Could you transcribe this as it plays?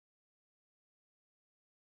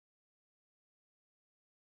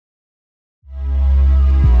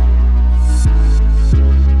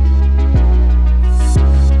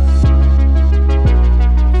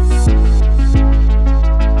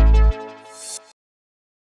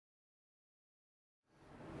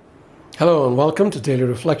Hello and welcome to Daily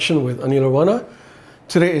Reflection with Aneel Aranha.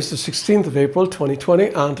 Today is the 16th of April 2020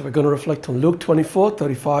 and we're going to reflect on Luke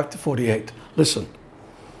 24:35-48. Listen.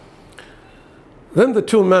 Then the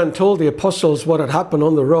two men told the apostles what had happened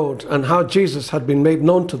on the road and how Jesus had been made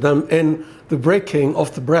known to them in the breaking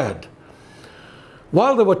of the bread.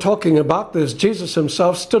 While they were talking about this, Jesus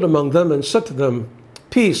himself stood among them and said to them,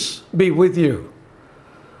 "Peace be with you."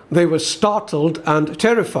 They were startled and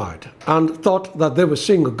terrified and thought that they were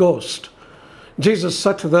seeing a ghost. Jesus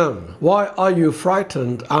said to them, "Why are you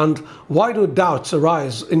frightened and why do doubts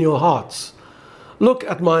arise in your hearts? Look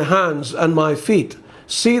at my hands and my feet.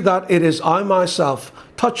 See that it is I myself.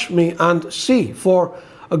 Touch me and see, for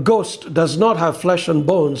a ghost does not have flesh and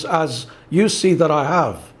bones as you see that I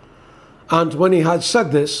have." And when he had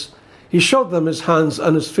said this, he showed them his hands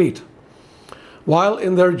and his feet. While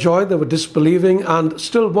in their joy they were disbelieving and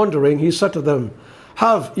still wondering, he said to them,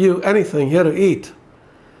 "Have you anything here to eat?"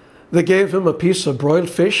 They gave him a piece of broiled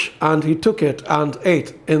fish, and he took it and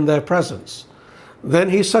ate in their presence. Then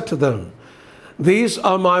he said to them, "These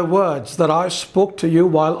are my words that I spoke to you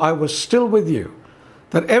while I was still with you,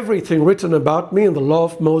 that everything written about me in the law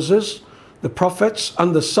of Moses, the prophets,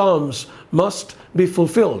 and the Psalms must be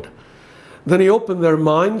fulfilled." Then he opened their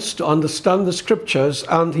minds to understand the scriptures,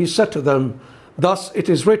 and he said to them, "Thus it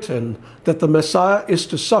is written that the Messiah is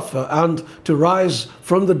to suffer and to rise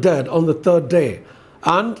from the dead on the third day,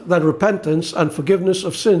 and that repentance and forgiveness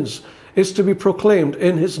of sins is to be proclaimed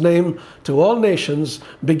in his name to all nations,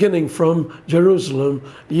 beginning from Jerusalem.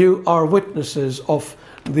 You are witnesses of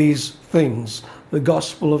these things." The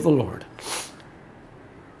gospel of the Lord.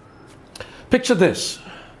 Picture this.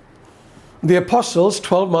 The apostles,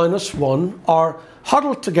 12 minus 1, are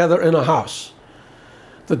huddled together in a house.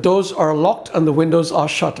 The doors are locked and the windows are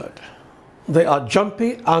shuttered. They are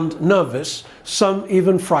jumpy and nervous, some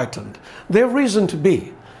even frightened. They have reason to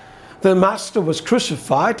be. Their master was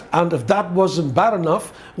crucified, and if that wasn't bad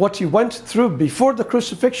enough, what he went through before the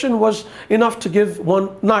crucifixion was enough to give one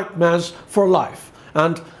nightmares for life.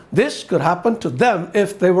 And this could happen to them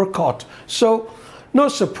if they were caught. So, no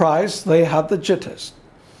surprise, they had the jitters.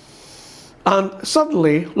 And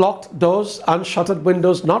suddenly, locked doors and shuttered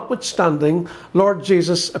windows notwithstanding, Lord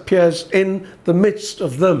Jesus appears in the midst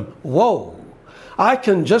of them. Whoa! I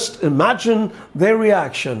can just imagine their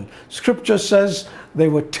reaction. Scripture says they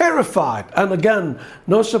were terrified. And again,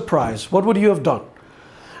 no surprise. What would you have done?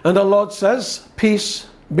 And our Lord says, "Peace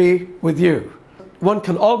be with you." One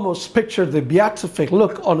can almost picture the beatific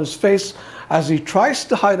look on his face as he tries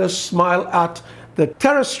to hide a smile at the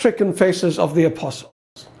terror-stricken faces of the apostles.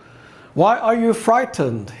 "Why are you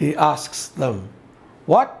frightened?" he asks them.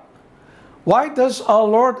 What? Why does our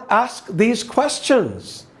Lord ask these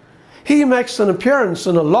questions? He makes an appearance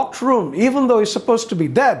in a locked room, even though he's supposed to be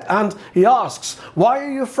dead, and he asks, "Why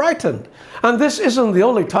are you frightened?" And this isn't the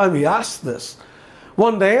only time he asks this.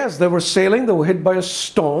 One day, as they were sailing, they were hit by a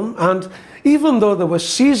storm, and even though they were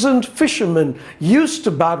seasoned fishermen used to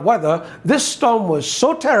bad weather, this storm was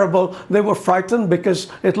so terrible they were frightened because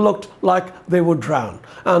it looked like they would drown.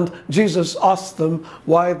 And Jesus asked them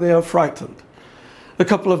why they are frightened. A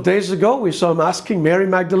couple of days ago, we saw him asking Mary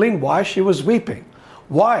Magdalene why she was weeping.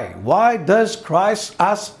 Why? Why does Christ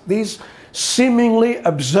ask these seemingly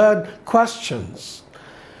absurd questions?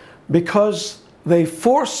 Because they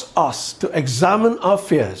force us to examine our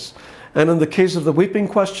fears. And in the case of the weeping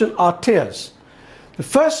question, our tears. The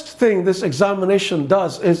first thing this examination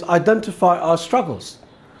does is identify our struggles.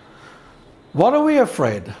 What are we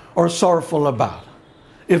afraid or sorrowful about?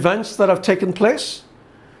 Events that have taken place?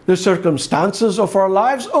 The circumstances of our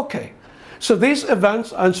lives? Okay. So these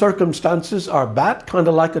events and circumstances are bad, kind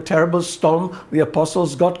of like a terrible storm the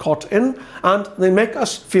apostles got caught in, and they make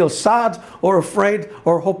us feel sad or afraid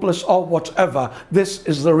or hopeless or whatever. This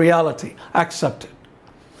is the reality. Accept it.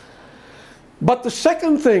 But the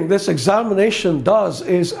second thing this examination does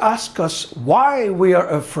is ask us why we are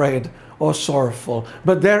afraid or sorrowful.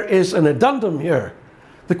 But there is an addendum here.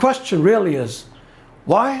 The question really is,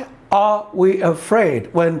 why are we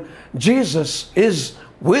afraid when Jesus is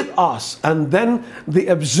with us? And then the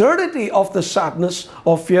absurdity of the sadness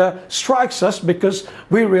or fear strikes us because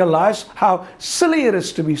we realize how silly it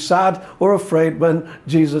is to be sad or afraid when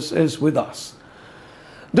Jesus is with us.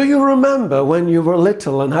 Do you remember when you were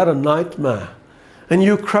little and had a nightmare and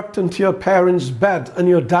you crept into your parents' bed and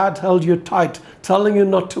your dad held you tight, telling you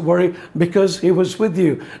not to worry because he was with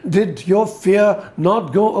you? Did your fear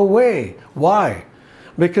not go away? Why?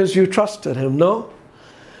 Because you trusted him, no?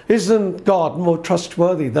 Isn't God more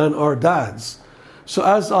trustworthy than our dads? So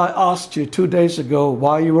as I asked you 2 days ago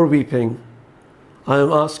why you were weeping, I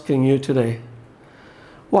am asking you today,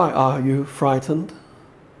 why are you frightened?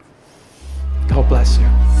 bless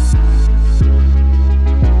you.